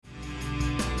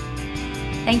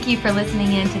Thank you for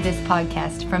listening in to this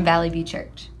podcast from Valley View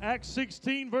Church. Acts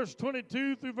 16, verse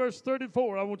 22 through verse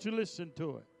 34. I want you to listen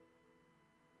to it.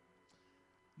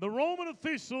 The Roman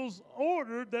officials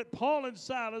ordered that Paul and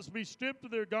Silas be stripped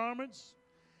of their garments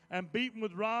and beaten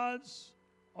with rods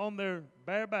on their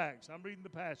bare backs. I'm reading the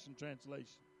Passion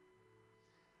Translation.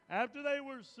 After they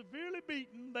were severely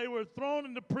beaten, they were thrown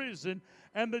into prison,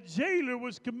 and the jailer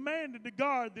was commanded to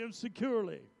guard them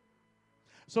securely.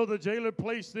 So the jailer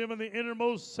placed them in the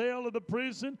innermost cell of the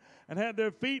prison and had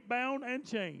their feet bound and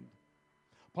chained.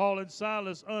 Paul and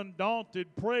Silas,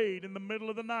 undaunted, prayed in the middle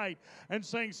of the night and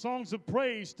sang songs of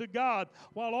praise to God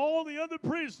while all the other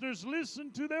prisoners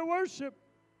listened to their worship.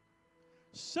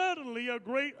 Suddenly, a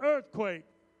great earthquake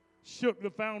shook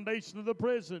the foundation of the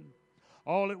prison.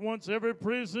 All at once, every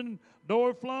prison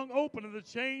door flung open, and the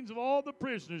chains of all the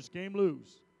prisoners came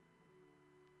loose.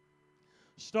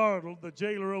 Startled, the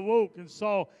jailer awoke and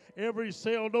saw every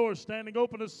cell door standing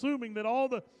open, assuming that all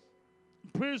the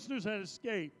prisoners had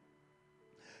escaped.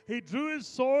 He drew his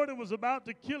sword and was about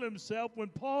to kill himself when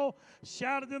Paul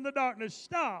shouted in the darkness,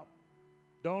 "Stop!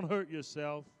 Don't hurt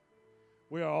yourself.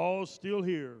 We are all still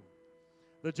here."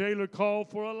 The jailer called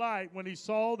for a light. When he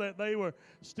saw that they were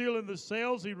still in the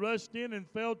cells, he rushed in and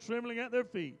fell trembling at their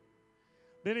feet.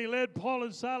 Then he led Paul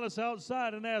and Silas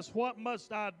outside and asked, "What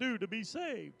must I do to be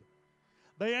saved?"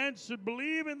 They answered,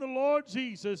 "Believe in the Lord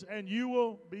Jesus, and you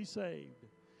will be saved,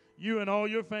 you and all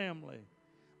your family."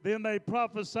 Then they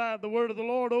prophesied the word of the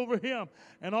Lord over him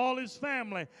and all his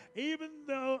family. Even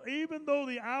though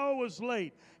the hour was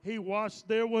late, he washed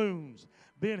their wounds.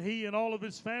 Then he and all of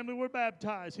his family were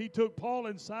baptized. He took Paul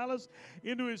and Silas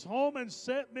into his home and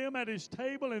set them at his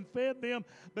table and fed them.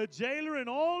 The jailer and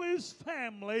all his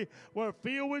family were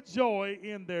filled with joy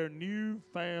in their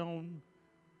newfound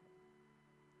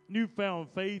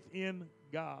faith in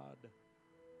God.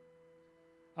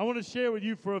 I want to share with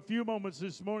you for a few moments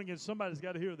this morning, and somebody's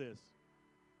got to hear this.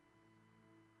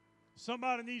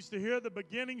 Somebody needs to hear the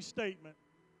beginning statement,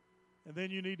 and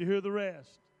then you need to hear the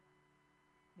rest.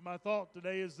 My thought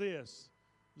today is this: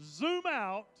 zoom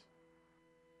out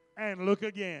and look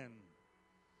again.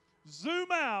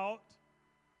 Zoom out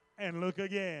and look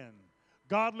again.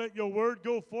 God, let your word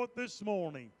go forth this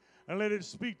morning, and let it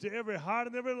speak to every heart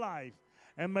and every life,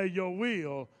 and may your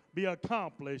will be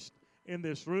accomplished in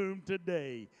this room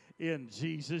today. In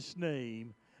Jesus'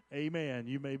 name, amen.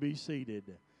 You may be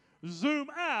seated. Zoom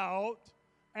out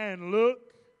and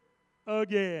look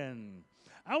again.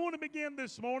 I want to begin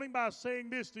this morning by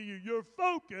saying this to you: your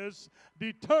focus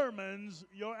determines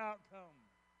your outcome.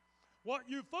 What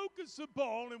you focus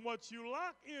upon and what you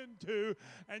lock into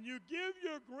and you give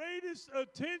your greatest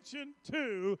attention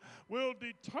to will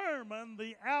determine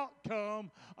the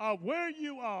outcome of where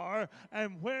you are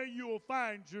and where you will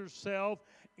find yourself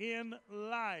in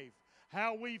life.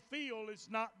 How we feel is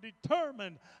not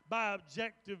determined by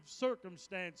objective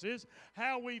circumstances.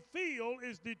 How we feel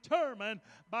is determined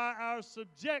by our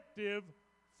subjective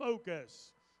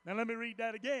focus. Now let me read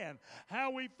that again. How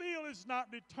we feel is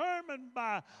not determined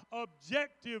by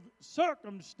objective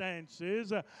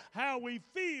circumstances. How we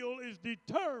feel is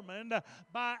determined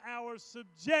by our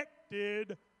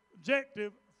subjective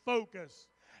focus.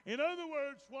 In other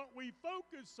words, what we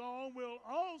focus on will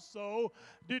also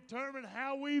determine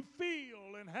how we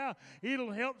feel, and how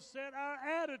it'll help set our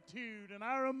attitude and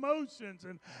our emotions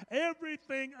and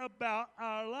everything about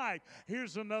our life.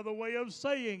 Here's another way of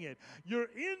saying it: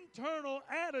 your internal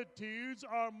attitudes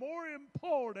are more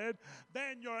important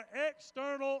than your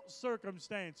external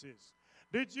circumstances.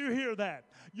 Did you hear that?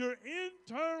 Your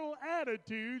internal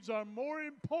attitudes are more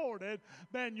important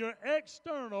than your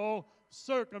external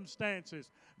circumstances.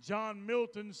 John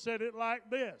Milton said it like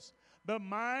this: the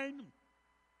mind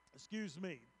is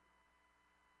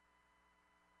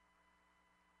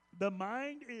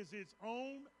its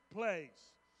own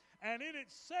place, and in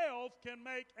itself can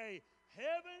make a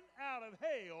heaven out of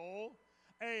hell,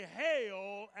 a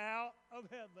hell out of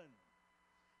heaven.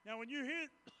 Now when you hear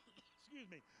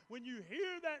when you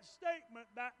hear that statement,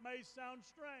 that may sound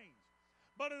strange.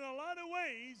 But in a lot of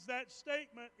ways, that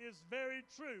statement is very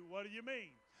true. What do you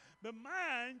mean? The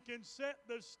mind can set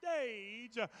the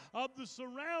stage of the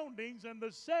surroundings and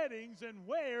the settings and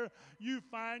where you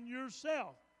find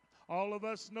yourself. All of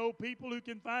us know people who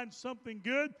can find something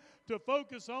good to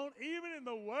focus on, even in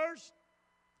the worst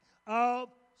of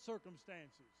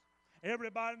circumstances.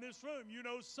 Everybody in this room, you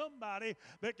know somebody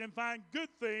that can find good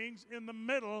things in the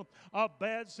middle of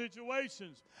bad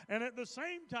situations. And at the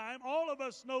same time, all of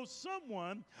us know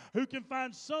someone who can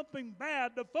find something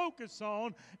bad to focus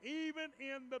on, even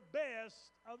in the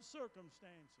best of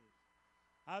circumstances.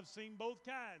 I've seen both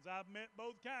kinds. I've met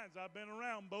both kinds. I've been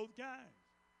around both kinds.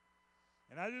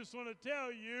 And I just want to tell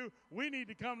you, we need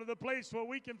to come to the place where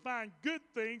we can find good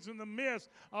things in the midst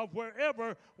of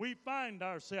wherever we find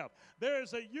ourselves. There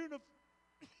is a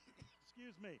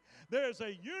there's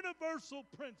a universal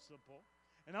principle,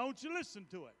 and I want you to listen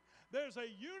to it. There's a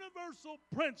universal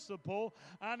principle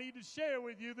I need to share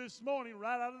with you this morning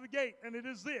right out of the gate, and it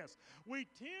is this. We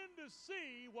tend to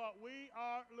see what we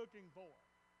are looking for.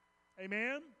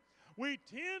 Amen? We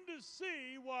tend to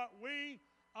see what we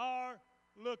are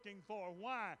looking for.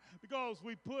 Why? Because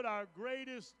we put our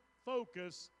greatest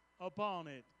focus upon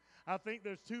it. I think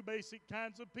there's two basic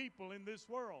kinds of people in this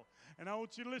world, and I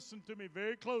want you to listen to me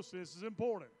very closely. This is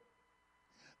important.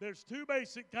 There's two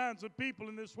basic kinds of people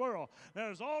in this world. Now,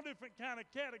 there's all different kind of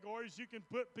categories you can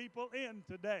put people in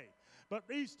today. But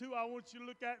these two I want you to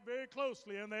look at very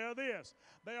closely, and they are this.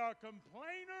 They are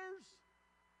complainers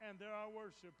and there are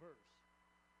worshipers.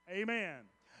 Amen.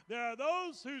 There are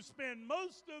those who spend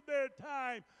most of their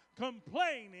time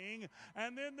complaining,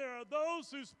 and then there are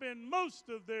those who spend most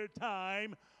of their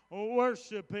time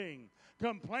worshiping.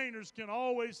 Complainers can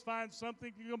always find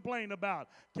something to complain about.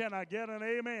 Can I get an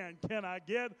amen? Can I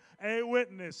get a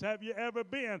witness? Have you ever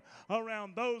been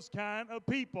around those kind of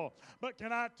people? But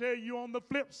can I tell you on the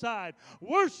flip side,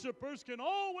 worshipers can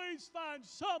always find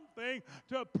something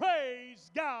to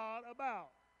praise God about.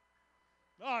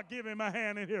 Oh, give him a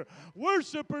hand in here.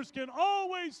 Worshipers can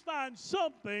always find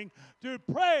something to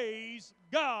praise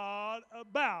God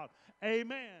about.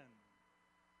 Amen.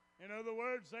 In other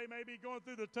words, they may be going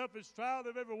through the toughest trial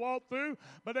they've ever walked through,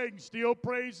 but they can still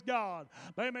praise God.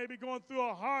 They may be going through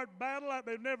a hard battle like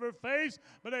they've never faced,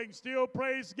 but they can still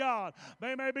praise God.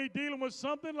 They may be dealing with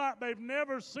something like they've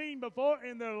never seen before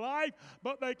in their life,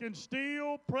 but they can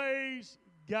still praise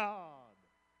God.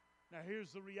 Now,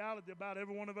 here's the reality about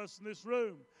every one of us in this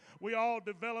room. We all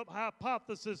develop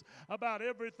hypotheses about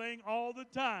everything all the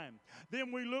time.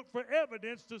 Then we look for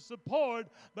evidence to support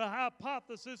the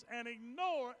hypothesis and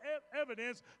ignore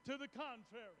evidence to the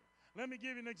contrary. Let me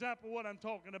give you an example of what I'm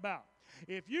talking about.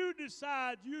 If you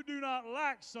decide you do not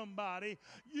like somebody,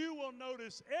 you will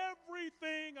notice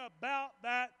everything about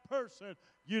that person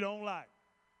you don't like.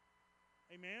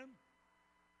 Amen?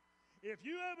 If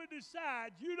you ever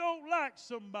decide you don't like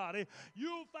somebody,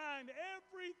 you'll find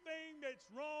everything that's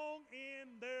wrong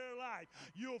in their life.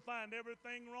 You'll find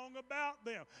everything wrong about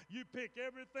them. You pick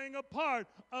everything apart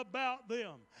about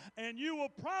them. And you will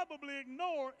probably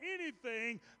ignore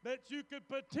anything that you could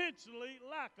potentially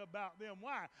like about them.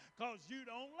 Why? Because you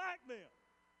don't like them.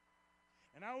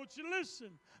 And I want you to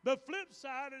listen. The flip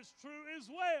side is true as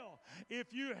well.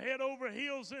 If you head over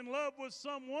heels in love with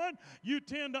someone, you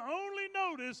tend to only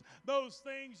notice those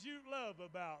things you love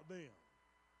about them.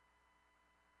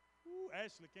 Ooh,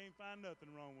 Ashley can't find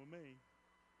nothing wrong with me.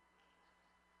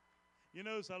 You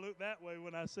notice I looked that way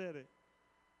when I said it.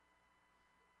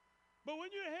 But when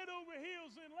you head over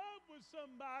heels in love with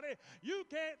somebody, you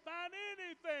can't find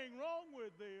anything wrong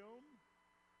with them.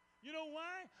 You know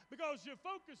why? Because you're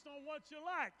focused on what you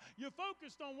like. You're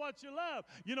focused on what you love.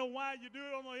 You know why you do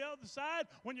it on the other side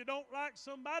when you don't like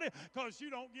somebody? Because you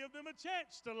don't give them a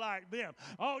chance to like them.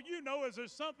 All you know is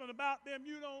there's something about them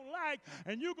you don't like,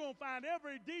 and you're going to find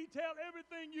every detail,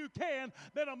 everything you can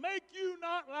that'll make you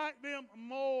not like them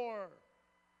more.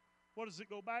 What does it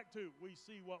go back to? We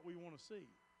see what we want to see.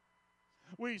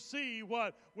 We see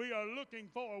what we are looking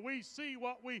for. We see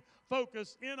what we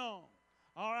focus in on.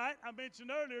 All right, I mentioned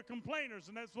earlier complainers,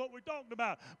 and that's what we talked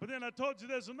about. But then I told you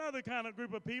there's another kind of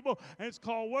group of people, and it's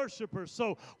called worshipers.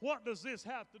 So what does this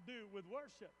have to do with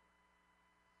worship?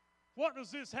 What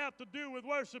does this have to do with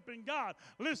worshiping God?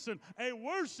 Listen, a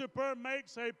worshiper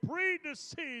makes a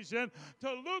pre-decision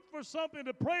to look for something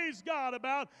to praise God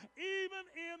about, even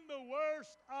in the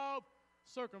worst of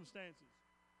circumstances.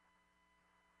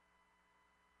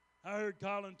 I heard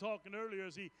Colin talking earlier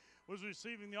as he was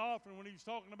receiving the offering when he was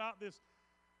talking about this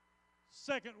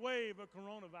second wave of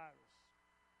coronavirus.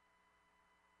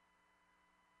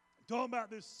 Talking about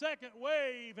this second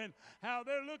wave and how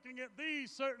they're looking at these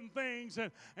certain things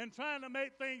and trying to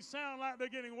make things sound like they're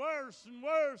getting worse and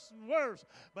worse and worse.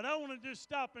 But I want to just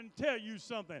stop and tell you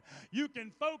something. You can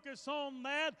focus on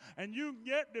that and you can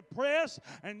get depressed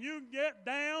and you can get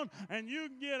down and you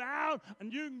can get out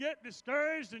and you can get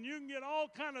discouraged and you can get all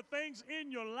kind of things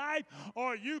in your life,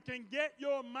 or you can get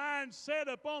your mind set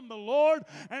upon the Lord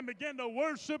and begin to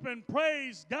worship and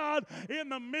praise God in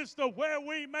the midst of where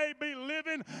we may be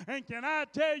living. And can I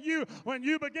tell you, when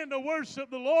you begin to worship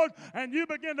the Lord and you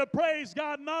begin to praise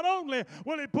God, not only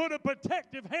will He put a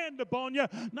protective hand upon you,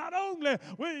 not only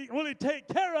will He take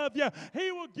care of you,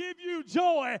 He will give you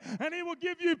joy and He will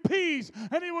give you peace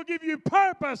and He will give you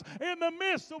purpose in the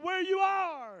midst of where you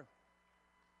are.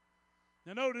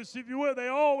 Now notice, if you will, they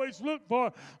always look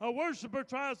for, a worshiper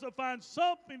tries to find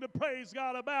something to praise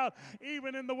God about,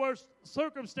 even in the worst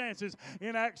circumstances.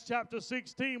 In Acts chapter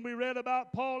 16, we read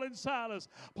about Paul and Silas.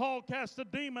 Paul cast a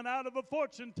demon out of a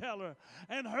fortune teller,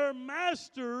 and her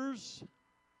masters,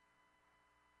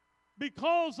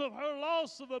 because of her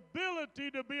loss of ability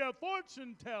to be a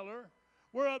fortune teller,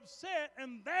 were upset,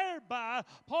 and thereby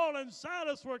Paul and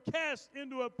Silas were cast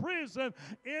into a prison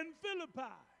in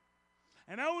Philippi.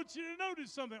 And I want you to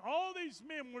notice something. All these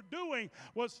men were doing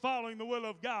was following the will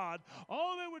of God.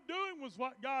 All they were doing was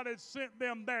what God had sent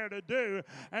them there to do.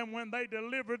 And when they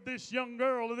delivered this young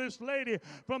girl or this lady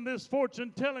from this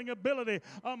fortune-telling ability,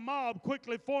 a mob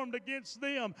quickly formed against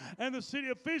them. And the city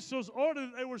officials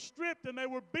ordered that they were stripped and they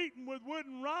were beaten with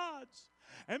wooden rods.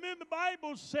 And then the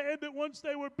Bible said that once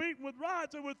they were beaten with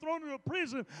rods, they were thrown into a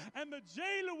prison, and the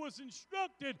jailer was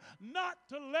instructed not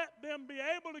to let them be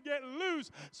able to get loose,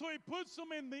 so he puts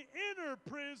them in the inner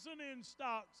prison in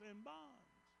stocks and bonds.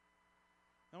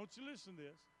 Now, I want you to listen to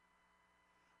this.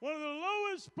 One of the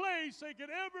lowest places they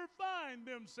could ever find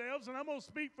themselves, and I'm going to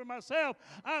speak for myself,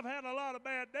 I've had a lot of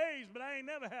bad days, but I ain't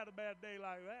never had a bad day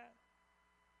like that.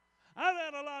 I've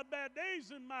had a lot of bad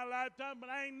days in my lifetime, but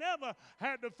I ain't never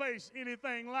had to face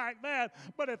anything like that.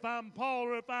 But if I'm Paul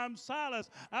or if I'm Silas,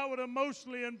 I would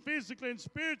emotionally and physically and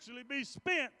spiritually be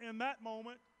spent in that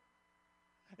moment.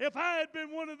 If I had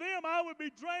been one of them, I would be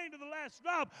drained to the last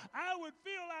drop. I would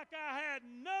feel like I had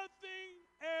nothing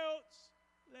else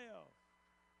left.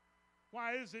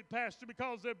 Why is it, Pastor?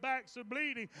 Because their backs are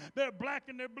bleeding. They're black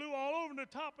and they're blue all over. And to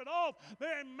top it off,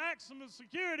 they're in maximum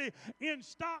security in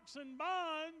stocks and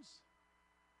bonds.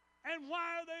 And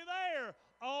why are they there?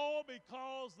 All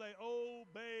because they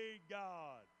obeyed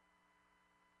God.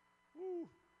 Woo.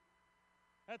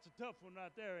 That's a tough one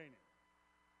right there, ain't it?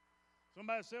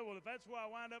 Somebody said, well, if that's where I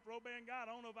wind up obeying God,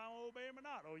 I don't know if I will obey him or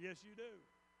not. Oh, yes, you do.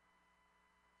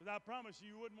 Because I promise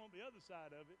you, you wouldn't want the other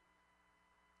side of it.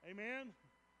 Amen?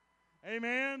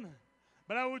 Amen.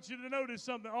 But I want you to notice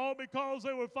something. All because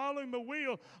they were following the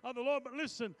will of the Lord. But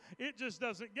listen, it just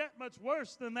doesn't get much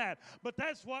worse than that. But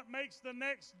that's what makes the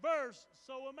next verse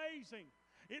so amazing.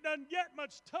 It doesn't get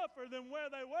much tougher than where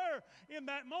they were in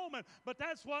that moment. But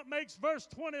that's what makes verse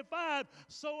 25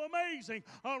 so amazing.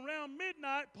 Around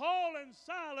midnight, Paul and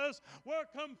Silas were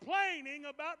complaining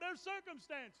about their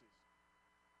circumstances.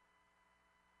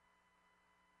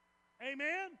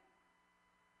 Amen?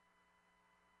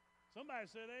 Somebody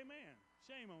said amen.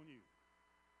 Shame on you.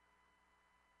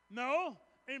 No.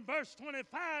 In verse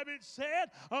 25 it said,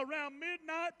 around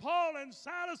midnight, Paul and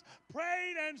Silas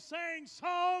prayed and sang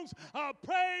songs of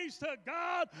praise to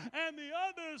God, and the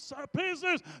other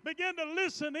prisoners began to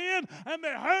listen in, and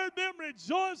they heard them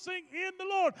rejoicing in the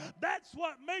Lord. That's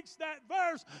what makes that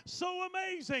verse so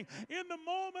amazing. In the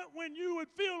moment when you would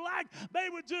feel like they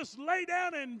would just lay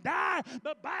down and die,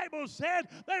 the Bible said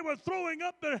they were throwing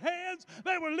up their hands,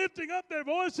 they were lifting up their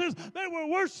voices, they were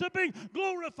worshiping,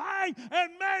 glorifying,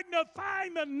 and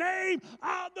magnifying the name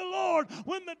of the Lord.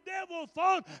 When the devil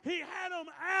thought he had them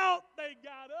out, they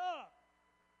got up.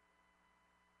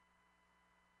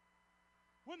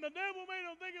 When the devil made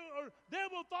them think or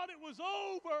devil thought it was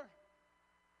over,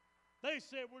 they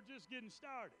said, we're just getting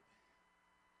started.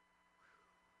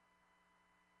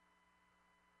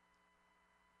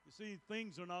 You see,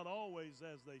 things are not always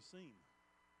as they seem.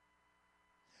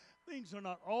 Things are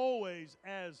not always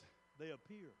as they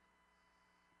appear.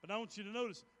 But I want you to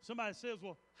notice, somebody says,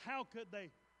 well, how could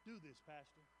they do this,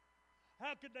 Pastor?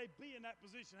 How could they be in that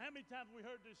position? How many times have we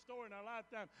heard this story in our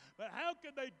lifetime? But how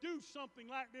could they do something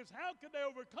like this? How could they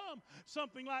overcome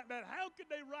something like that? How could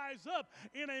they rise up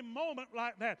in a moment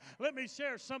like that? Let me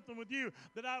share something with you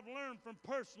that I've learned from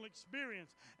personal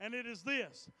experience, and it is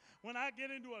this. When I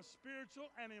get into a spiritual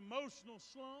and emotional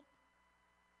slump,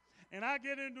 and I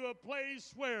get into a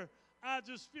place where I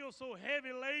just feel so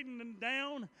heavy laden and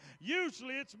down,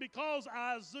 usually it's because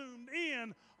I zoomed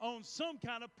in on some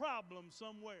kind of problem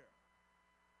somewhere.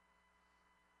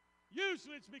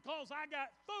 Usually it's because I got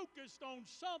focused on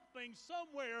something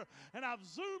somewhere, and I've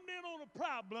zoomed in on a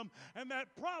problem, and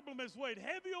that problem has weighed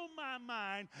heavy on my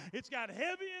mind, it's got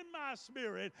heavy in my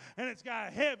spirit, and it's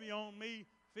got heavy on me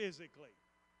physically.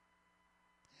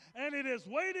 And it has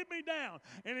weighted me down.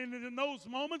 And in those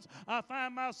moments, I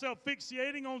find myself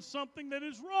fixating on something that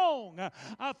is wrong.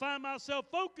 I find myself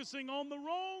focusing on the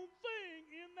wrong thing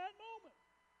in that moment.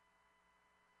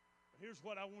 But here's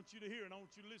what I want you to hear, and I want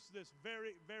you to listen to this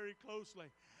very, very closely.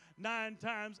 9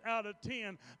 times out of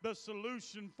 10, the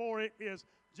solution for it is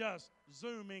just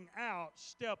zooming out,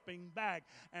 stepping back,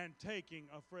 and taking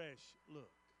a fresh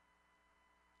look.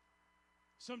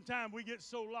 Sometimes we get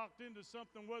so locked into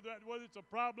something, whether it's a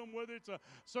problem, whether it's a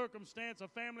circumstance, a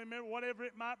family member, whatever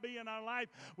it might be in our life,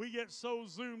 we get so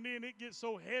zoomed in, it gets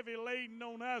so heavy laden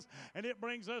on us, and it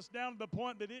brings us down to the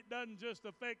point that it doesn't just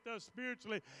affect us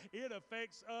spiritually, it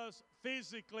affects us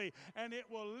physically, and it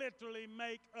will literally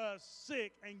make us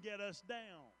sick and get us down.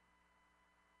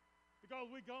 Because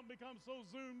we become so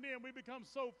zoomed in, we become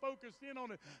so focused in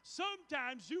on it.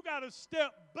 Sometimes you got to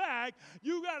step back,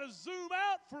 you got to zoom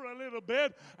out for a little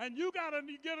bit, and you got to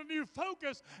get a new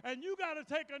focus, and you got to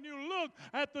take a new look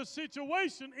at the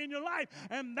situation in your life.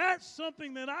 And that's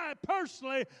something that I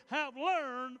personally have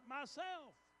learned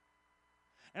myself.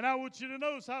 And I want you to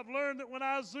notice I've learned that when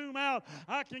I zoom out,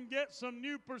 I can get some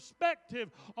new perspective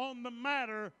on the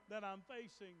matter that I'm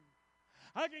facing.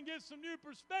 I can get some new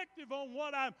perspective on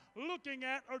what I'm looking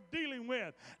at or dealing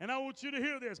with. And I want you to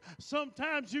hear this.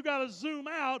 Sometimes you got to zoom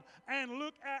out and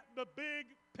look at the big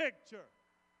picture.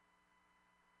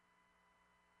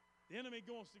 The enemy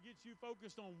wants to get you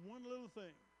focused on one little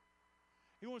thing.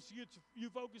 He wants to get you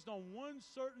focused on one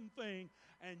certain thing,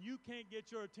 and you can't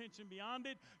get your attention beyond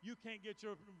it. You can't get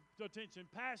your attention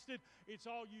past it. It's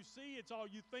all you see. It's all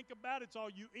you think about. It's all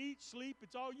you eat, sleep.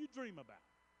 It's all you dream about.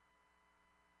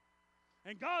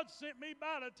 And God sent me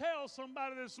by to tell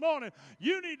somebody this morning,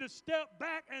 you need to step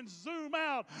back and zoom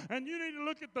out, and you need to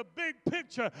look at the big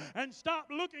picture and stop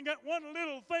looking at one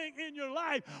little thing in your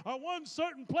life or one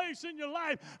certain place in your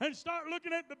life and start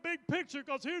looking at the big picture,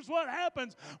 because here's what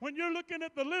happens when you're looking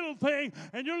at the little thing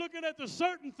and you're looking at the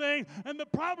certain thing and the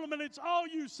problem, and it's all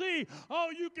you see.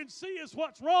 All you can see is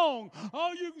what's wrong.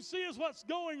 All you can see is what's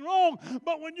going wrong.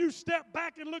 But when you step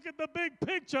back and look at the big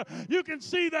picture, you can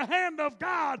see the hand of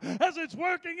God as it's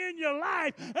working in your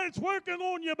life, and it's working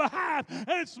on your behalf, and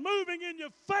it's moving in your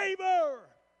favor.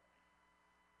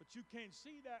 But you can't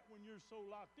see that when you're so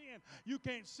locked in. You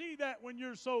can't see that when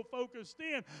you're so focused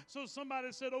in. So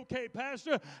somebody said, okay,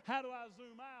 Pastor, how do I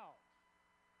zoom out?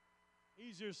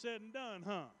 Easier said than done,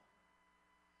 huh?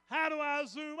 How do I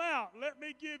zoom out? Let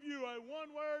me give you a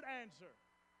one-word answer.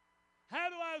 How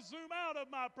do I zoom out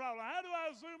of my problem? How do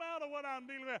I zoom out of what I'm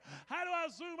dealing with? How do I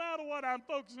zoom out of what I'm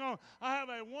focusing on? I have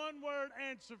a one-word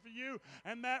answer for you,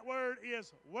 and that word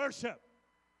is worship.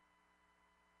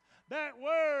 That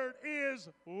word is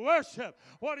worship.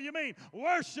 What do you mean?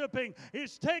 Worshiping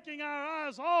is taking our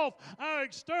eyes off our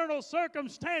external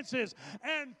circumstances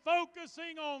and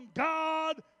focusing on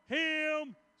God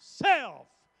Himself.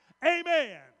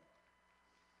 Amen.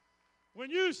 When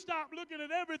you stop looking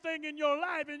at everything in your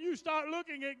life and you start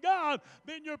looking at God,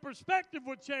 then your perspective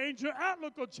will change, your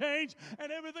outlook will change,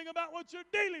 and everything about what you're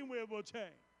dealing with will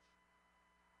change.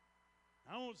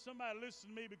 I want somebody to listen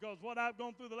to me, because what I've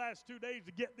gone through the last 2 days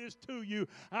to get this to you,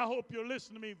 I hope you're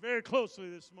listening to me very closely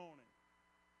this morning.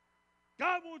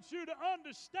 God wants you to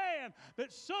understand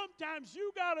that sometimes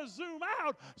you got to zoom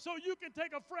out so you can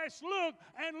take a fresh look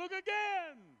and look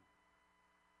again.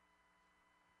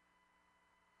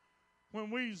 When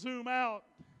we zoom out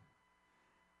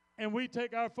and we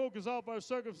take our focus off our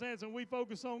circumstance and we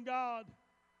focus on God,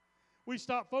 we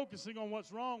stop focusing on what's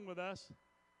wrong with us.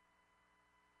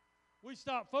 We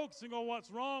stop focusing on what's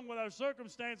wrong with our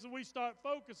circumstances. We start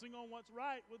focusing on what's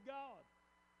right with God.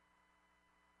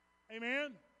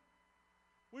 Amen?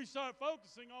 We start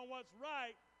focusing on what's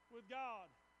right with God.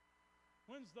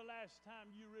 When's the last time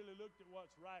you really looked at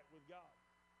what's right with God?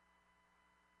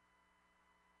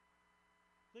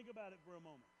 Think about it for a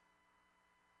moment.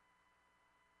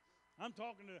 I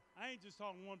ain't just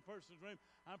talking one person's room.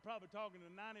 I'm probably talking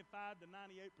to 95 to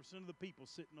 98% of the people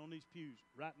sitting on these pews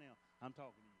right now. I'm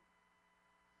talking to you.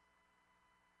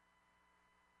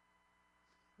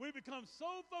 We become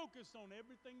so focused on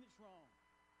everything that's wrong,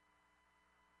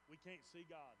 we can't see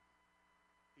God,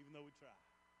 even though we try.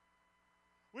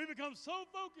 We become so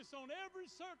focused on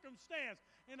every circumstance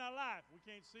in our life, we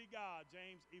can't see God,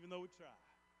 James, even though we try.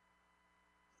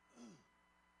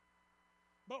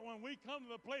 But when we come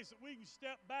to the place that we can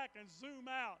step back and zoom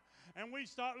out and we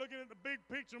start looking at the big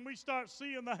picture and we start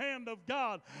seeing the hand of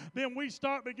God, then we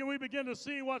begin to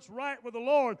see what's right with the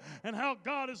Lord and how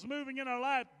God is moving in our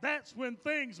life. That's when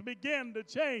things begin to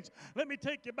change. Let me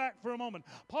take you back for a moment.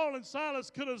 Paul and Silas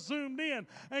could have zoomed in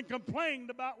and complained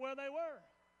about where they were.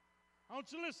 I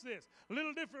want you to listen to this. A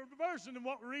little different version than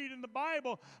what we read in the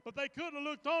Bible, but they could have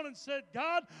looked on and said,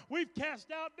 God, we've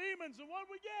cast out demons, and what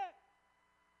do we get?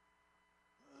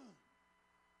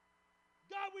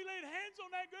 God, we laid hands on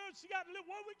that girl, she got to live.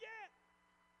 What do we get?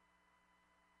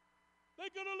 They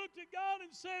could have looked at God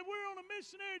and said, we're on a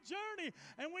missionary journey,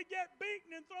 and we get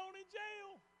beaten and thrown in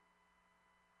jail.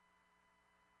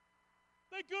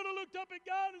 They could have looked up at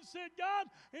God and said,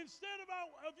 God, instead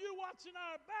of you watching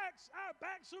our backs are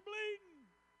bleeding.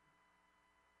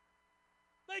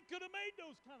 They could have made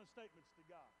those kind of statements to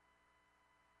God.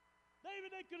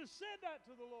 David, they could have said that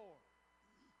to the Lord.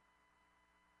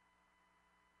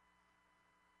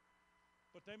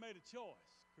 But they made a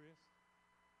choice, Chris.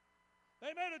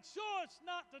 They made a choice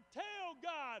not to tell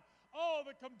God all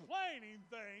the complaining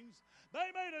things. They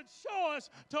made a choice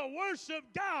to worship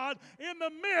God in the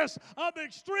midst of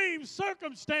extreme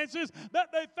circumstances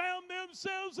that they found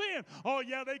themselves in. Oh,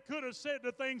 yeah, they could have said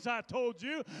the things I told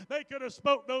you. They could have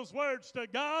spoke those words to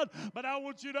God, but I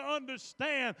want you to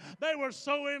understand they were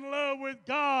so in love with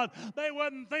God, they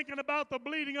wasn't thinking about the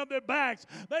bleeding of their backs.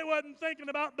 They wasn't thinking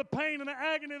about the pain and the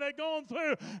agony they'd gone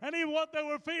through and even what they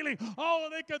were feeling. All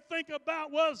they could think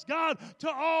about was, God,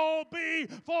 to all be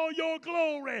for your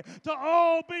glory, to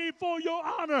all be for your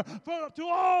honor, to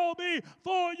all be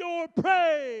for your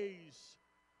praise.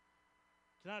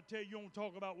 Can I tell you, you want to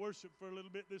talk about worship for a little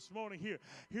bit this morning?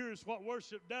 Here's what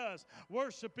worship does.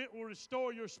 Worship, it will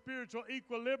restore your spiritual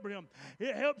equilibrium.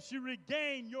 It helps you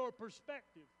regain your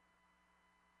perspective.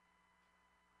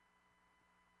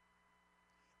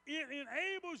 It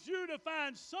enables you to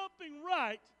find something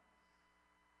right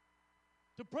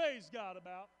to praise God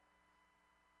about,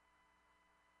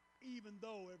 even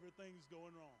though everything's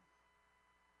going wrong.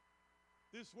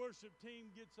 This worship team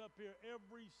gets up here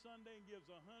every Sunday and gives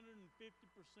 150%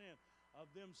 of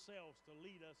themselves to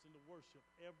lead us into worship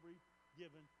every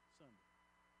given Sunday.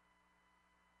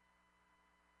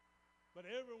 But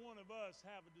every one of us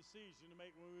have a decision to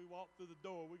make when we walk through the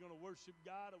door. We're going to worship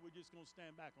God, or we're just going to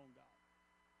stand back on God?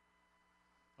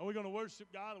 Are we going to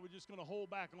worship God, or we're just going to hold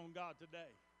back on God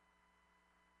today?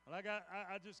 Well,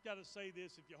 I just got to say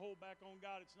this. If you hold back on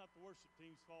God, it's not the worship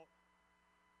team's fault.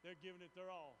 They're giving it their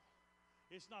all.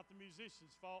 It's not the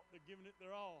musicians' fault. They're giving it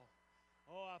their all.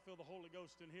 Oh, I feel the Holy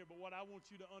Ghost in here. But what I want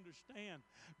you to understand,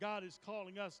 God is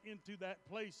calling us into that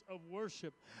place of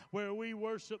worship where we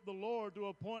worship the Lord to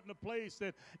a point and a place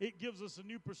that it gives us a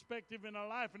new perspective in our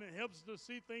life, and it helps us to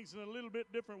see things in a little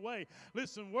bit different way.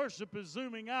 Listen, worship is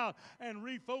zooming out and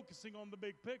refocusing on the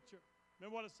big picture.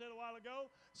 Remember what I said a while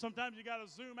ago? Sometimes you got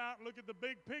to zoom out and look at the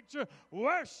big picture.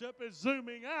 Worship is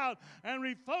zooming out and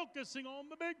refocusing on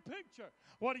the big picture.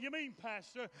 What do you mean,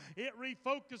 Pastor? It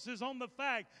refocuses on the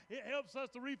fact, it helps us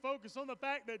to refocus on the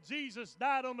fact that Jesus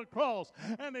died on the cross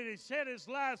and that He shed His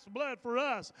life's blood for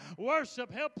us.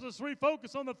 Worship helps us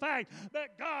refocus on the fact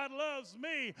that God loves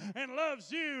me and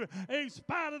loves you in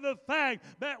spite of the fact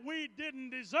that we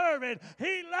didn't deserve it.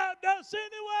 He loved us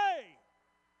anyway.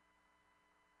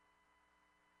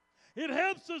 It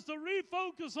helps us to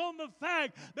refocus on the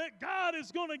fact that God is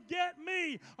going to get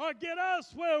me or get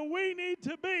us where we need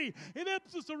to be. It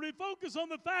helps us to refocus on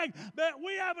the fact that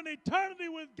we have an eternity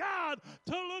with God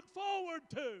to look forward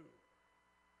to,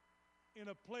 in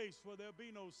a place where there'll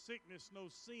be no sickness, no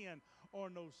sin, or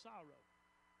no sorrow.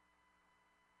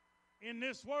 In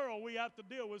this world, we have to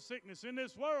deal with sickness. In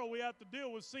this world, we have to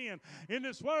deal with sin. In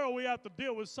this world, we have to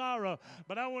deal with sorrow.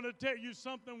 But I want to tell you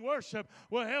something. Worship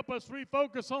will help us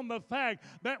refocus on the fact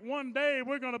that one day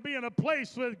we're going to be in a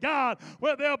place with God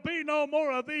where there'll be no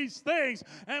more of these things.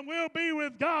 And we'll be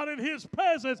with God in His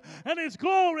presence and His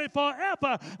glory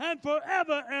forever and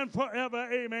forever and forever.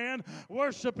 Amen.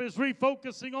 Worship is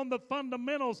refocusing on the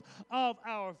fundamentals of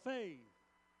our faith.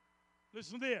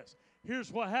 Listen to this.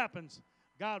 Here's what happens.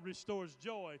 God restores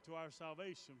joy to our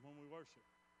salvation when we worship.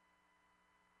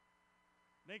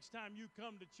 Next time you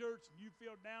come to church and you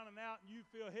feel down and out and you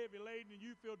feel heavy laden and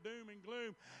you feel doom and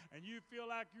gloom and you feel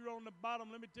like you're on the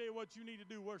bottom, let me tell you what you need to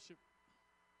do, worship.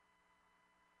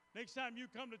 Next time you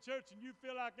come to church and you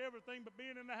feel like everything but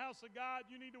being in the house of God,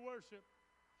 you need to worship.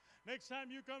 Next time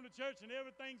you come to church and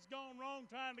everything's gone wrong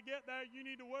trying to get there, you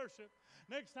need to worship.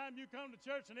 Next time you come to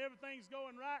church and everything's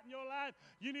going right in your life,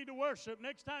 you need to worship.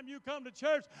 Next time you come to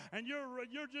church and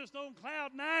you're just on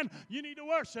cloud nine, you need to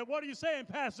worship. What are you saying,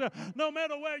 Pastor? No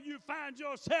matter where you find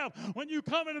yourself, when you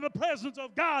come into the presence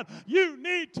of God, you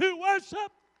need to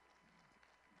worship.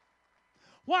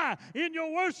 Why? In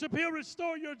your worship, He'll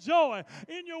restore your joy.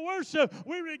 In your worship,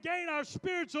 we regain our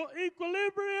spiritual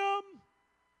equilibrium.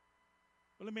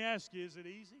 But let me ask you, is it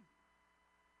easy?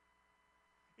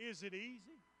 Is it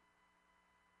easy?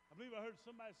 I believe I heard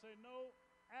somebody say, no,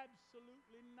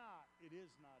 absolutely not. It is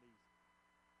not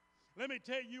easy. Let me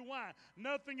tell you why.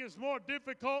 Nothing is more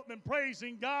difficult than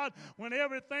praising God when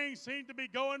everything seems to be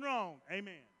going wrong.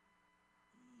 Amen.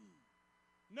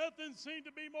 Nothing seems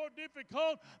to be more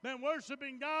difficult than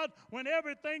worshiping God when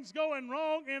everything's going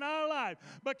wrong in our life.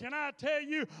 But can I tell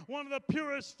you, one of the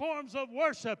purest forms of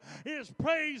worship is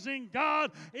praising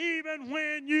God even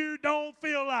when you don't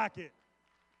feel like it.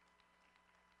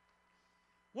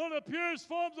 One of the purest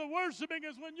forms of worshiping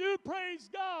is when you praise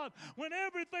God when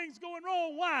everything's going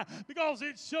wrong. Why? Because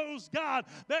it shows God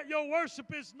that your worship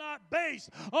is not based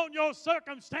on your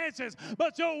circumstances,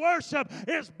 but your worship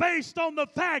is based on the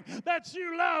fact that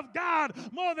you love God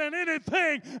more than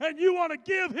anything and you want to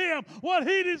give Him what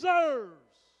He deserves.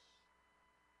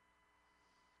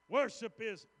 Worship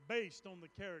is based on the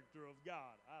character of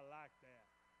God. I like that.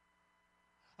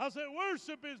 I said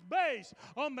worship is based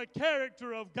on the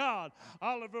character of God.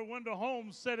 Oliver Wendell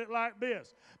Holmes said it like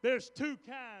this. There's two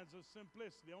kinds of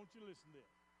simplicity. I want you to listen to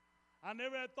this. I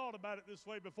never had thought about it this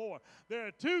way before. There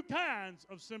are two kinds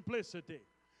of simplicity.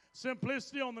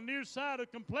 Simplicity on the near side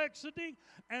of complexity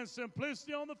and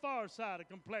simplicity on the far side of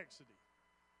complexity.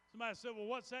 Somebody said, well,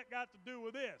 what's that got to do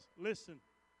with this? Listen,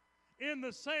 in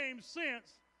the same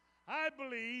sense, I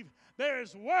believe there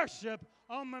is worship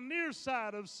on the near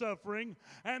side of suffering,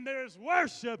 and there is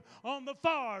worship on the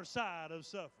far side of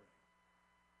suffering.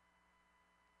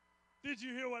 Did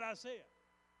you hear what I said?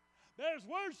 There's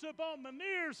worship on the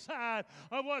near side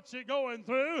of what you're going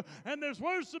through, and there's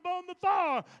worship on the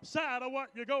far side of what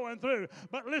you're going through.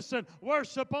 But listen,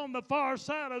 worship on the far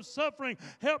side of suffering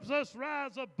helps us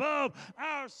rise above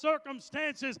our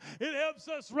circumstances. It helps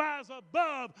us rise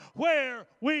above where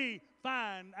we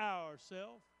find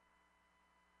ourselves.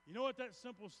 You know what that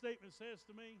simple statement says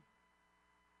to me?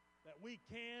 That we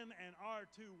can and are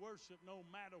to worship no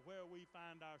matter where we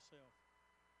find ourselves.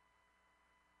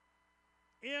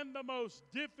 In the most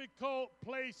difficult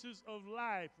places of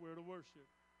life, we're to worship.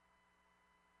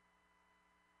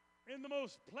 In the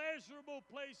most pleasurable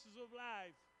places of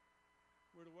life,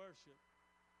 we're to worship.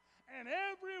 And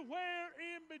everywhere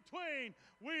in between,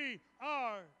 we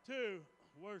are to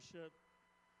worship.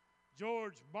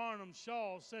 George Barnum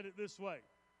Shaw said it this way.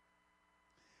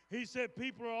 He said,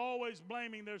 people are always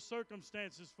blaming their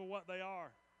circumstances for what they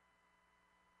are.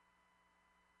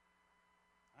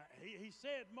 He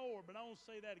said more, but I won't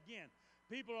say that again.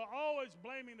 People are always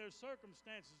blaming their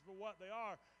circumstances for what they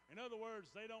are. In other words,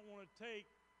 they don't want to take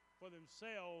for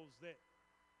themselves that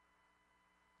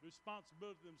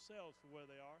responsibility themselves for where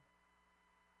they are.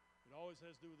 It always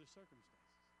has to do with their circumstances.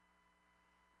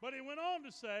 But he went on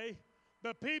to say,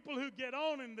 the people who get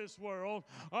on in this world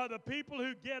are the people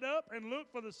who get up and look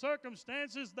for the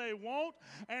circumstances they want,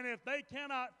 and if they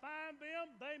cannot find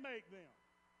them, they make them.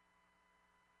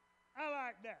 I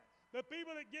like that. The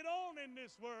people that get on in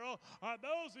this world are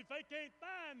those, if they can't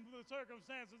find the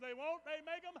circumstances they want, they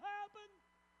make them happen.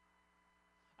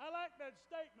 I like that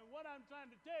statement. What I'm trying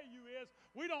to tell you is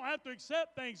we don't have to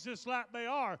accept things just like they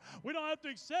are. We don't have to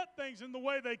accept things in the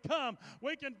way they come.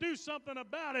 We can do something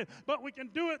about it, but we can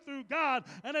do it through God.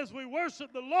 And as we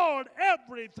worship the Lord,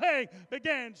 everything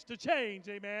begins to change.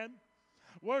 Amen.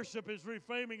 Worship is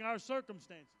reframing our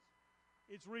circumstances.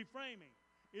 It's reframing.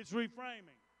 It's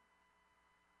reframing.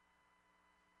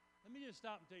 Let me just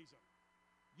stop and tell you something.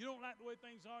 You don't like the way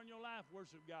things are in your life,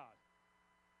 worship God.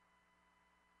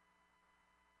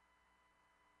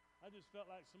 I just felt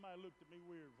like somebody looked at me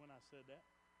weird when I said that.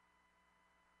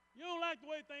 You don't like the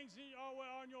way things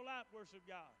are in your life, worship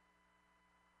God.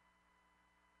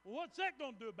 Well, what's that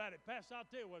going to do about it? Pastor, I'll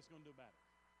tell you what it's going to do about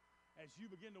it. As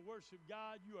you begin to worship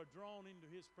God, you are drawn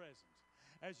into His presence.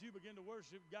 As you begin to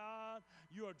worship God,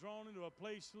 you are drawn into a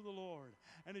place with the Lord.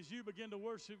 And as you begin to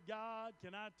worship God,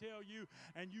 can I tell you,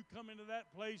 and you come into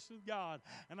that place with God.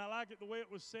 And I like it the way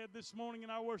it was said this morning in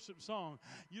our worship song.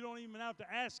 You don't even have to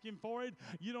ask Him for it.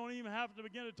 You don't even have to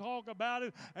begin to talk about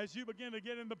it. As you begin to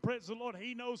get in the presence of the Lord,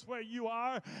 He knows where you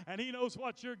are, and He knows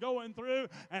what you're going through,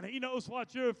 and He knows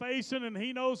what you're facing, and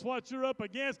He knows what you're up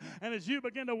against. And as you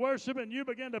begin to worship and you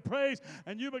begin to praise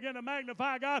and you begin to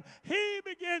magnify God, He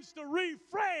begins to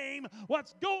reframe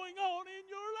what's going on in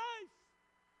your life.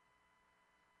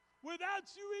 Without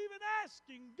you even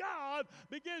asking, God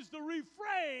begins to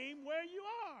reframe where you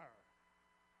are.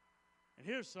 And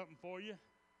here's something for you.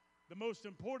 The most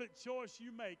important choice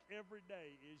you make every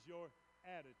day is your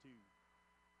attitude.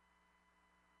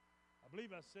 I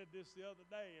believe I said this the other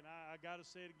day, and I got to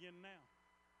say it again now.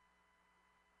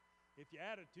 If your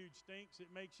attitude stinks, it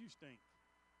makes you stink.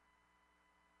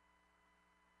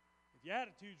 If your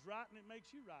attitude's rotten, it makes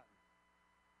you rotten.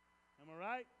 Am I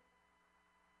right?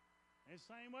 And it's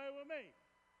the same way with me.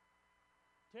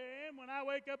 Tim, when I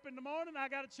wake up in the morning, I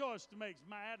got a choice to make. Is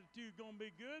my attitude going to be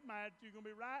good? My attitude going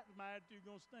to be right? Is my attitude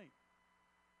going to stink?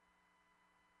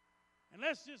 And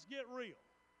let's just get real.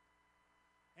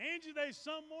 Angie, there's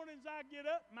some mornings I get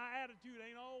up, my attitude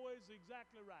ain't always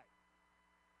exactly right.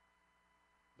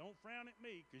 Don't frown at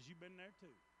me, because you've been there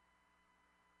too.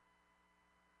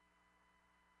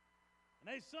 And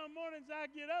there's some mornings I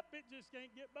get up, it just can't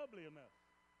get bubbly enough.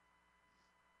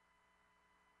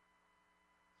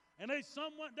 And there's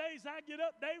some days I get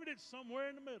up, David, it's somewhere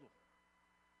in the middle.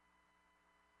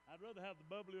 I'd rather have the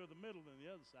bubbly or the middle than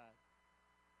the other side.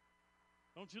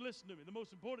 Don't you listen to me. The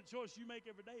most important choice you make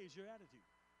every day is your attitude.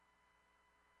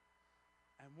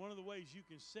 And one of the ways you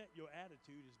can set your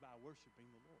attitude is by worshiping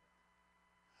the Lord.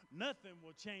 Nothing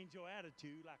will change your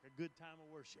attitude like a good time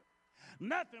of worship.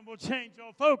 Nothing will change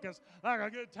your focus like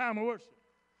a good time of worship.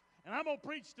 And I'm going to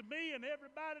preach to me and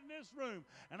everybody in this room.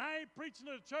 And I ain't preaching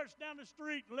to the church down the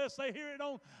street unless they hear it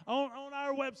on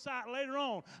our website later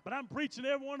on. But I'm preaching to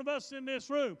every one of us in this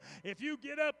room. If you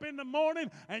get up in the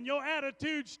morning and your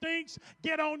attitude stinks,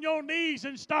 get on your knees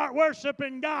and start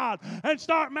worshiping God. And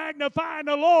start magnifying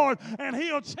the Lord. And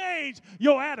He'll change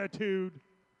your attitude.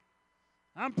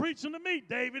 I'm preaching to me,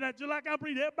 David, just like I'm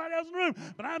preaching to everybody else in the room.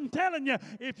 But I'm telling you,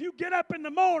 if you get up in the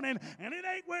morning and it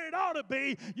ain't where it ought to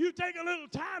be, you take a little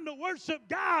time to worship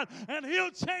God and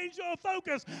He'll change your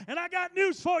focus. And I got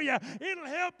news for you. It'll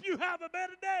help you have a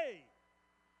better day.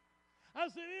 I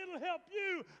said, it'll help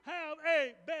you have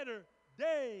a better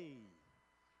day.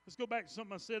 Let's go back to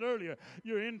something I said earlier.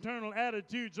 Your internal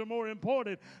attitudes are more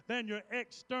important than your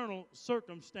external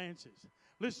circumstances.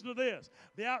 Listen to this.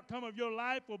 The outcome of your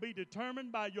life will be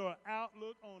determined by your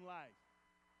outlook on life.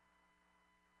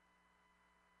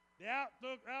 The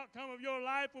outcome of your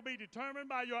life will be determined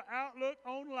by your outlook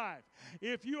on life.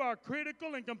 If you are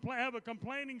critical and have a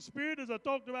complaining spirit, as I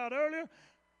talked about earlier,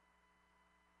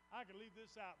 I can leave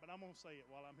this out, but I'm going to say it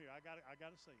while I'm here. I got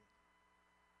to say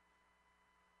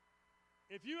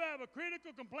it. If you have a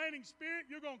critical, complaining spirit,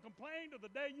 you're going to complain to the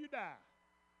day you die.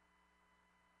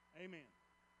 Amen.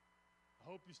 I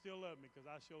hope you still love me because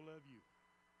I sure love you.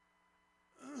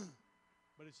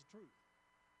 But it's the truth.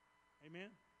 Amen.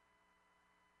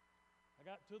 I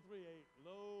got 2 or 3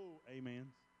 low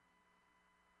amens.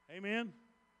 Amen.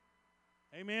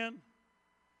 Amen.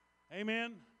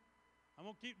 Amen. I'm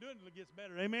going to keep doing it until it gets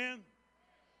better. Amen.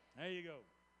 There you go.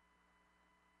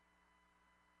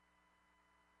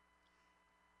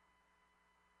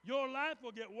 Your life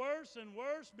will get worse and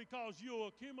worse because you'll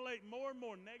accumulate more and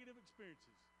more negative experiences.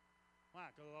 Why?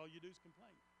 Because all you do is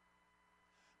complain.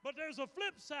 But there's a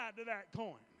flip side to that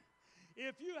coin.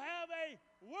 If you have a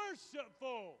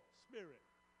worshipful spirit,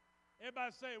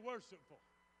 everybody say worshipful.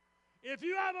 If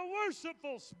you have a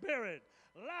worshipful spirit,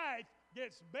 life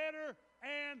gets better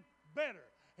and better.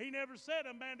 He never said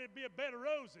a man there'd be a bed of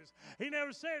roses. He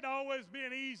never said it'd always be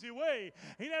an easy way.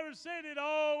 He never said it'd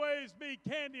always be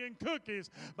candy and cookies.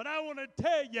 But I want to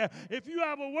tell you, if you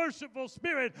have a worshipful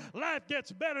spirit, life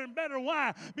gets better and better.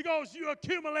 Why? Because you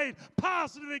accumulate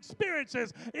positive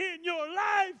experiences in your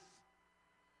life.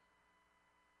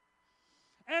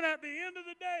 And at the end of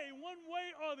the day, one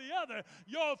way or the other,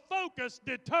 your focus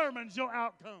determines your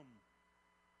outcome.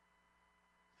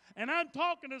 And I'm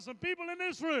talking to some people in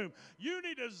this room. You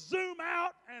need to zoom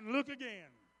out and look again.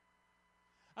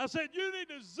 I said, you need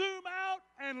to zoom out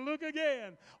and look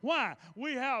again. Why?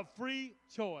 We have free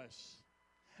choice.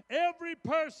 Every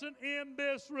person in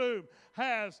this room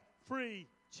has free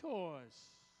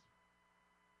choice.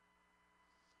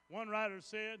 One writer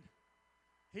said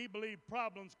he believed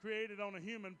problems created on a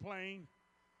human plane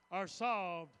are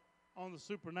solved on the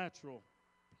supernatural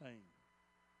plane.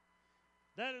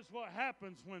 That is what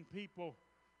happens when people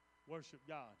worship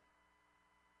God.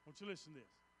 Won't you listen to this?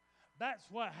 That's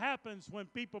what happens when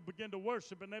people begin to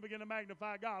worship and they begin to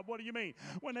magnify God. What do you mean?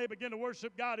 When they begin to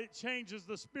worship God, it changes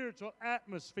the spiritual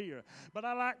atmosphere. But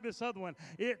I like this other one.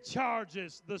 It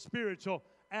charges the spiritual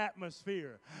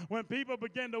atmosphere. When people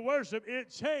begin to worship, it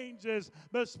changes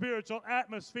the spiritual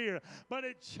atmosphere, but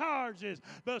it charges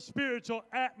the spiritual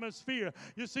atmosphere.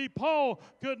 You see, Paul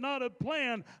could not have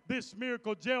planned this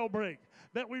miracle jailbreak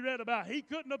that we read about. He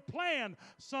couldn't have planned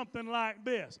something like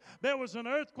this. There was an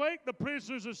earthquake, the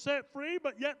prisoners are set free,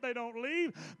 but yet they don't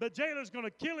leave. The jailer's going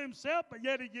to kill himself, but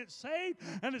yet he gets saved,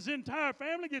 and his entire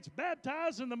family gets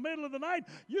baptized in the middle of the night.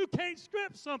 You can't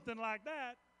script something like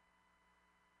that.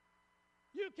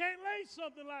 You can't lay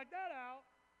something like that out.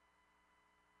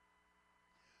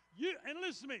 And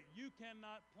listen to me, you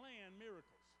cannot plan miracles.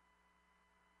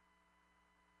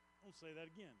 I'll say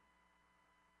that again.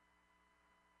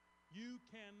 You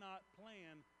cannot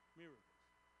plan miracles.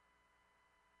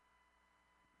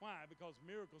 Why? Because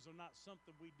miracles are not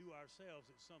something we do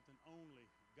ourselves. It's something only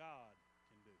God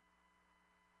can do.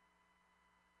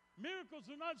 Miracles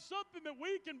are not something that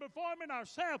we can perform in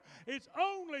ourselves. It's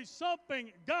only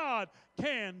something God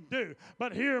can do.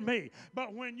 But hear me.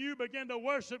 But when you begin to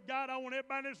worship God, I want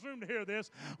everybody in this room to hear this.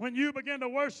 When you begin to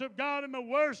worship God in the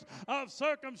worst of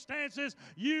circumstances,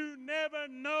 you never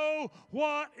know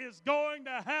what is going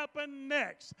to happen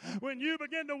next. When you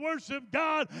begin to worship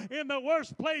God in the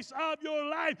worst place of your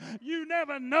life, you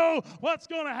never know what's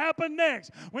going to happen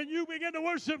next. When you begin to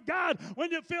worship God,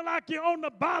 when you feel like you're on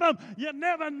the bottom, you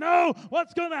never know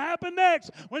what's going to happen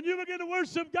next. When you begin to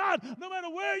worship God, no matter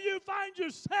where you find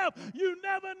yourself, you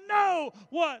never know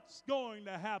what's going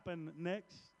to happen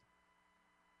next.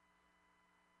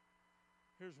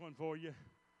 Here's one for you.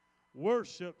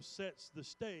 Worship sets the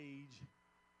stage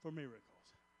for miracles.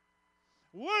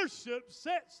 Worship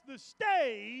sets the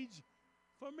stage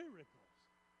for miracles.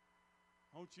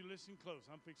 I want you to listen close.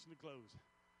 I'm fixing to close.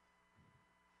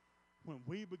 When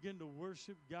we begin to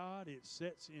worship God, it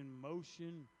sets in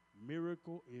motion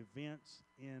miracle events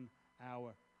in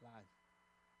our life.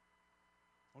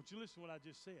 I want you to listen to what I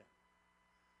just said.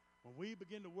 When we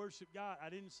begin to worship God, I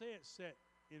didn't say it set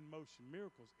in motion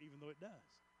miracles, even though it does.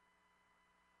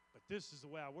 But this is the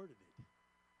way I worded it.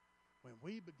 When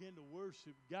we begin to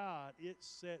worship God, it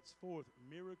sets forth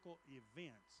miracle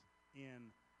events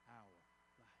in our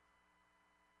life.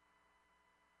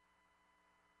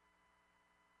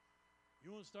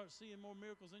 You want to start seeing more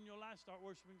miracles in your life? Start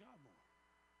worshiping God more.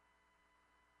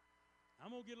 I'm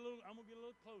gonna get a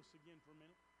little close again for a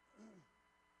minute.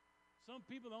 Some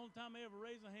people, the only time they ever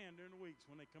raise a hand during the weeks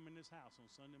when they come in this house on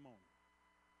Sunday morning,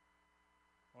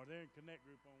 or they're in connect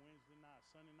group on Wednesday night,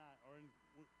 Sunday night,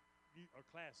 or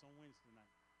class on Wednesday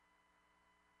night.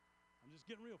 I'm just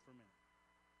getting real for a minute.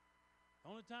 The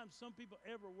only time some people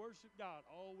ever worship God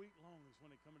all week long is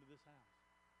when they come into this house.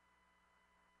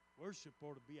 Worship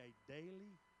ought to be a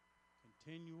daily,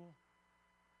 continual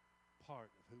part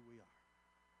of who we are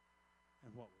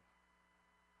and what we are.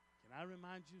 Can I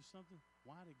remind you of something?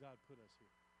 Why did God put us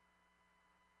here?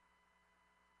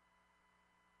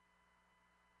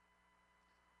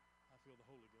 I feel the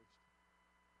Holy Ghost.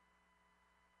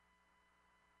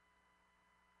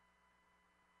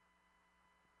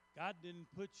 God didn't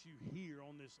put you here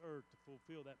on this earth to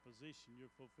fulfill that position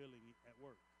you're fulfilling at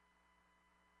work.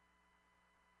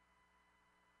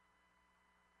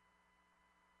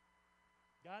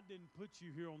 God didn't put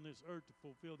you here on this earth to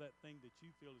fulfill that thing that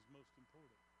you feel is most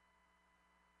important.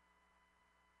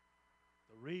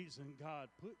 The reason God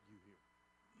put you here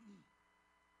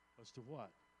was to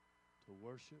what? To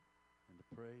worship and to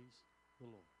praise the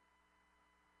Lord.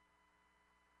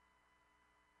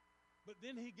 But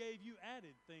then He gave you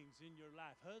added things in your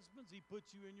life. Husbands, He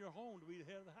put you in your home to be the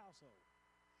head of the household.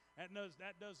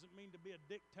 That doesn't mean to be a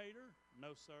dictator.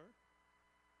 No, sir.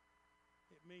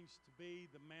 It means to be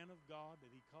the man of God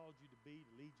that He called you to be,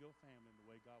 to lead your family in the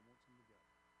way God wants them to go.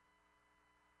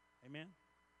 Amen?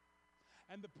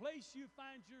 And the place you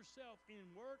find yourself in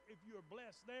work, if you are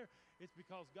blessed there, it's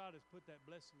because God has put that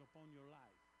blessing upon your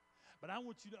life. But I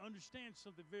want you to understand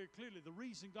something very clearly. The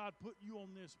reason God put you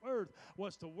on this earth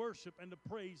was to worship and to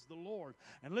praise the Lord.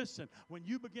 And listen, when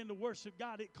you begin to worship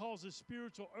God, it causes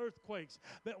spiritual earthquakes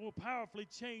that will powerfully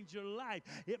change your life.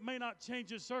 It may not change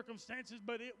your circumstances,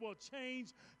 but it will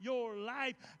change your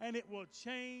life, and it will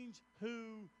change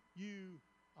who you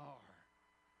are.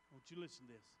 Won't you listen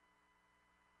to this?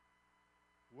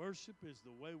 Worship is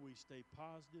the way we stay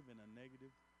positive in a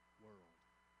negative world.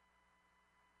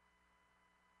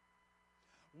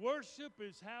 Worship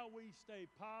is how we stay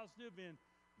positive in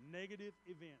negative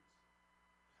events.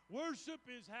 Worship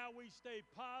is how we stay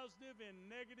positive in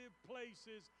negative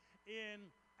places in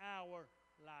our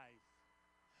life.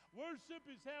 Worship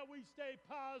is how we stay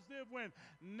positive when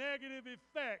negative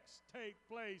effects take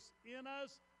place in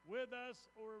us, with us,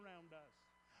 or around us.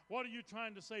 What are you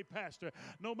trying to say, Pastor?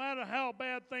 No matter how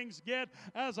bad things get,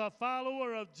 as a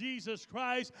follower of Jesus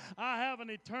Christ, I have an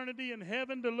eternity in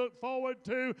heaven to look forward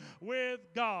to with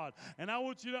God. And I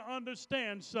want you to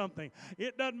understand something.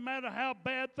 It doesn't matter how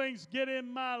bad things get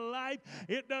in my life.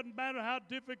 It doesn't matter how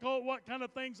difficult, what kind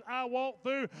of things I walk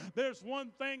through. There's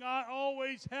one thing I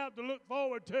always have to look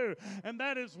forward to, and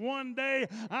that is one day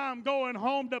I'm going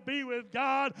home to be with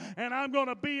God, and I'm going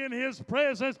to be in His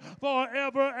presence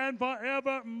forever and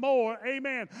forever more.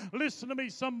 Amen. Listen to me,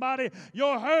 somebody.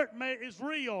 Your hurt is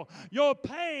real. Your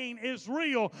pain is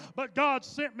real. But God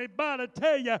sent me by to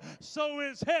tell you, so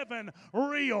is heaven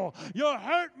real. Your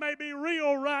hurt may be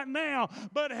real right now,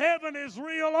 but heaven is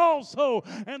real also.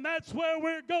 And that's where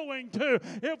we're going to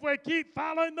if we keep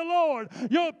following the Lord.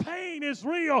 Your pain is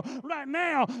real right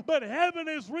now, but heaven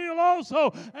is real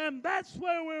also. And that's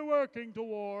where we're working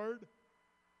toward.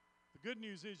 The The good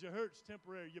news is your hurt's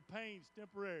temporary, your pain's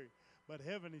temporary, but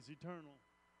heaven is eternal.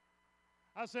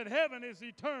 I said heaven is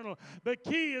eternal. The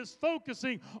key is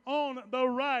focusing on the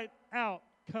right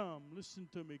outcome. Listen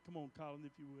to me. Come on, Colin,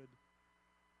 if you would.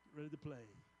 Get ready to play.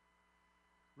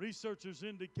 Researchers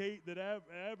indicate that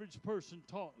average person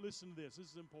taught. Listen to this. This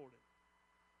is important.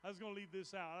 I was going to leave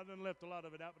this out. I done left a lot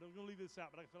of it out, but I'm going to leave this out,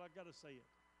 but I feel like I got to say it.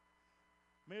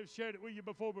 May have shared it with you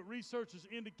before, but researchers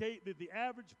indicate that the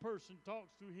average person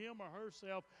talks to him or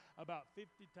herself about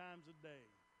 50 times a day.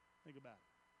 Think about it.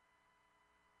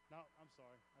 No, I'm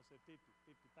sorry. I said 50,000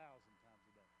 times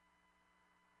a day.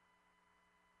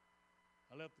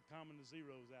 I left the comma and the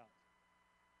zeros out.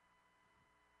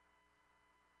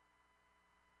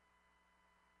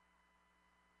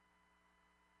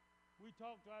 We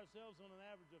talk to ourselves on an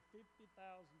average of 50,000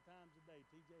 times a day.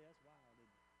 TJ, that's wild, isn't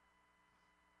it?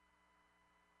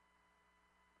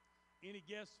 Any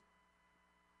guess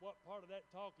what part of that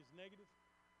talk is negative?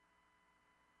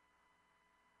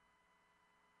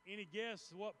 Any guess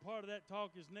what part of that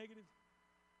talk is negative?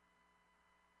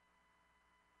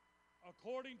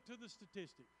 According to the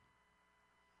statistic,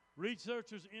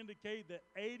 researchers indicate that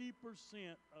 80%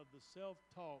 of the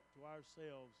self-talk to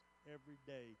ourselves every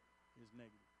day is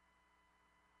negative.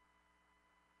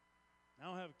 I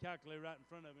don't have a calculator right in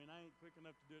front of me, and I ain't quick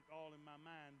enough to do it all in my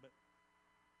mind, but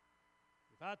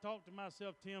if I talk to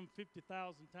myself, Tim, 50,000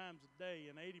 times a day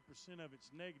and 80% of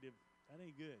it's negative, that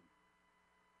ain't good.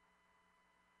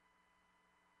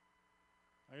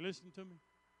 Are you listening to me?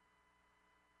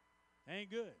 That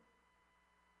ain't good.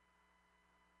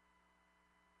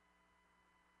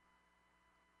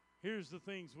 Here's the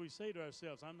things we say to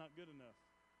ourselves. I'm not good enough.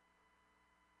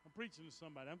 I'm preaching to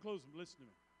somebody. I'm closing. Listen to me.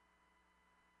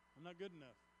 I'm not good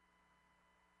enough.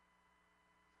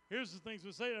 Here's the things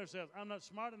we say to ourselves. I'm not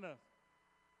smart enough.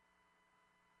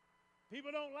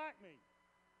 People don't like me.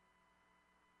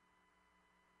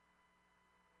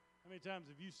 How many times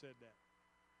have you said that?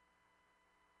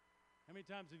 How many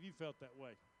times have you felt that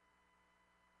way?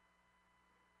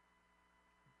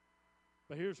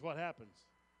 But here's what happens.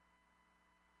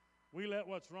 We let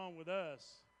what's wrong with us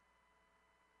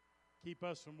keep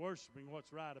us from worshiping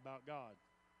what's right about God.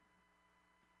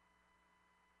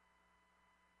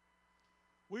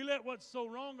 We let what's so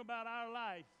wrong about our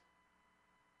life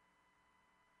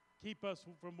keep us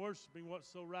from worshiping what's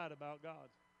so right about God.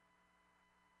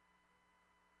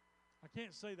 I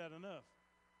can't say that enough.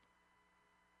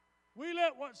 We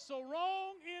let what's so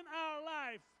wrong in our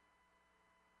life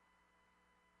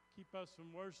keep us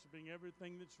from worshiping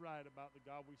everything that's right about the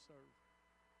God we serve.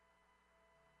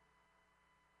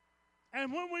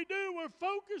 And when we do, we're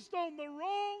focused on the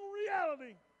wrong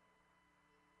reality.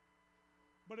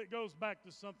 But it goes back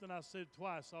to something I said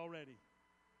twice already.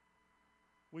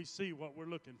 We see what we're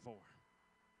looking for.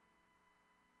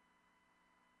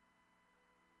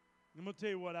 I'm going to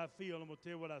tell you what I feel. I'm going to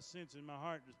tell you what I sense in my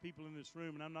heart. There's people in this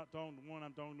room, and I'm not talking to one,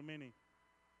 I'm talking to many.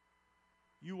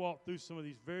 You walked through some of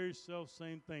these very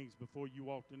self-same things before you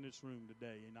walked in this room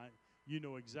today, and you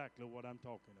know exactly what I'm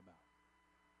talking about.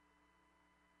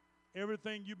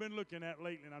 Everything you've been looking at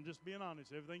lately, and I'm just being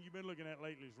honest, everything you've been looking at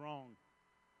lately is wrong.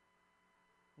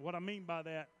 What I mean by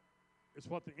that is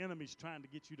what the enemy's trying to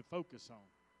get you to focus on.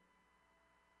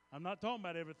 I'm not talking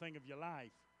about everything of your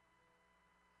life.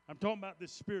 I'm talking about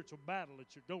this spiritual battle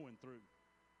that you're going through.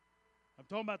 I'm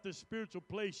talking about this spiritual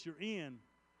place you're in.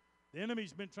 The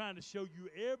enemy's been trying to show you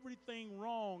everything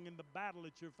wrong in the battle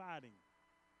that you're fighting.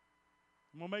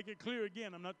 I'm going to make it clear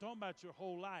again. I'm not talking about your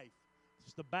whole life.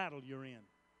 It's the battle you're in.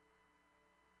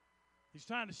 He's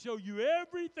trying to show you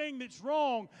everything that's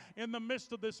wrong in the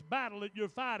midst of this battle that you're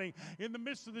fighting, in the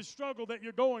midst of this struggle that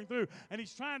you're going through. And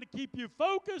he's trying to keep you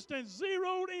focused and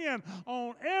zeroed in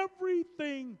on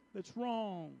everything that's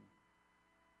wrong.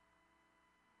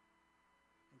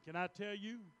 And can I tell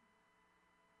you,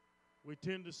 we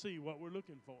tend to see what we're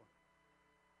looking for.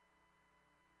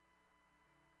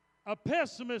 A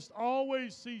pessimist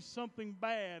always sees something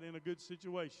bad in a good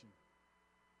situation.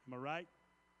 Am I right?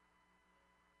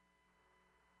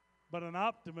 But an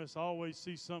optimist always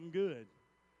sees something good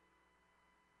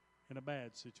in a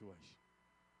bad situation.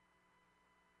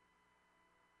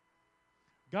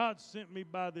 God sent me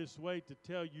by this way to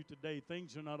tell you today,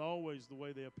 things are not always the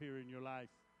way they appear in your life.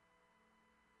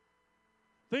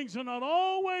 Things are not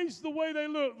always the way they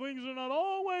look. Things are not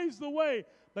always the way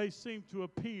they seem to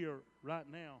appear right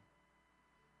now.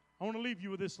 I want to leave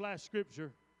you with this last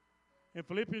scripture in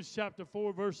Philippians chapter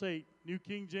 4, verse 8, New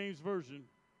King James Version.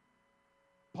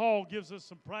 Paul gives us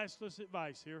some priceless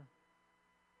advice here,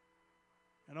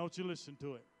 and I want you to listen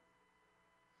to it.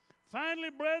 Finally,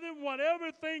 brethren,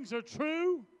 whatever things are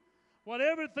true,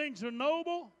 whatever things are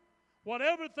noble,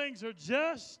 whatever things are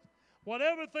just,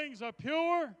 whatever things are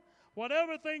pure,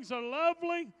 whatever things are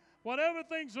lovely, whatever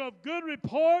things are of good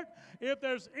report, if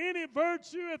there's any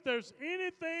virtue, if there's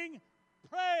anything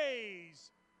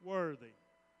praiseworthy.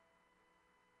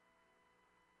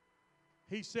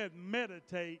 He said,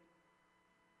 meditate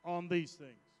on these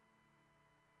things.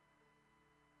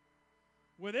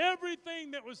 With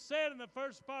everything that was said in the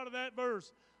first part of that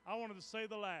verse, I wanted to say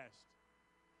the last.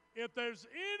 If there's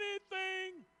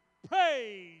anything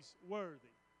praiseworthy,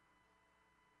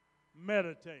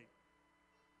 meditate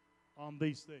on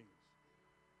these things.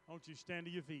 Won't you stand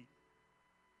to your feet?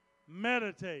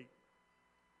 Meditate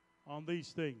on these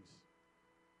things.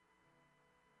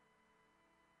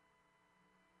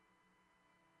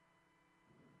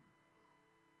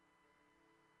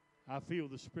 I feel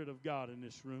the Spirit of God in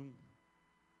this room.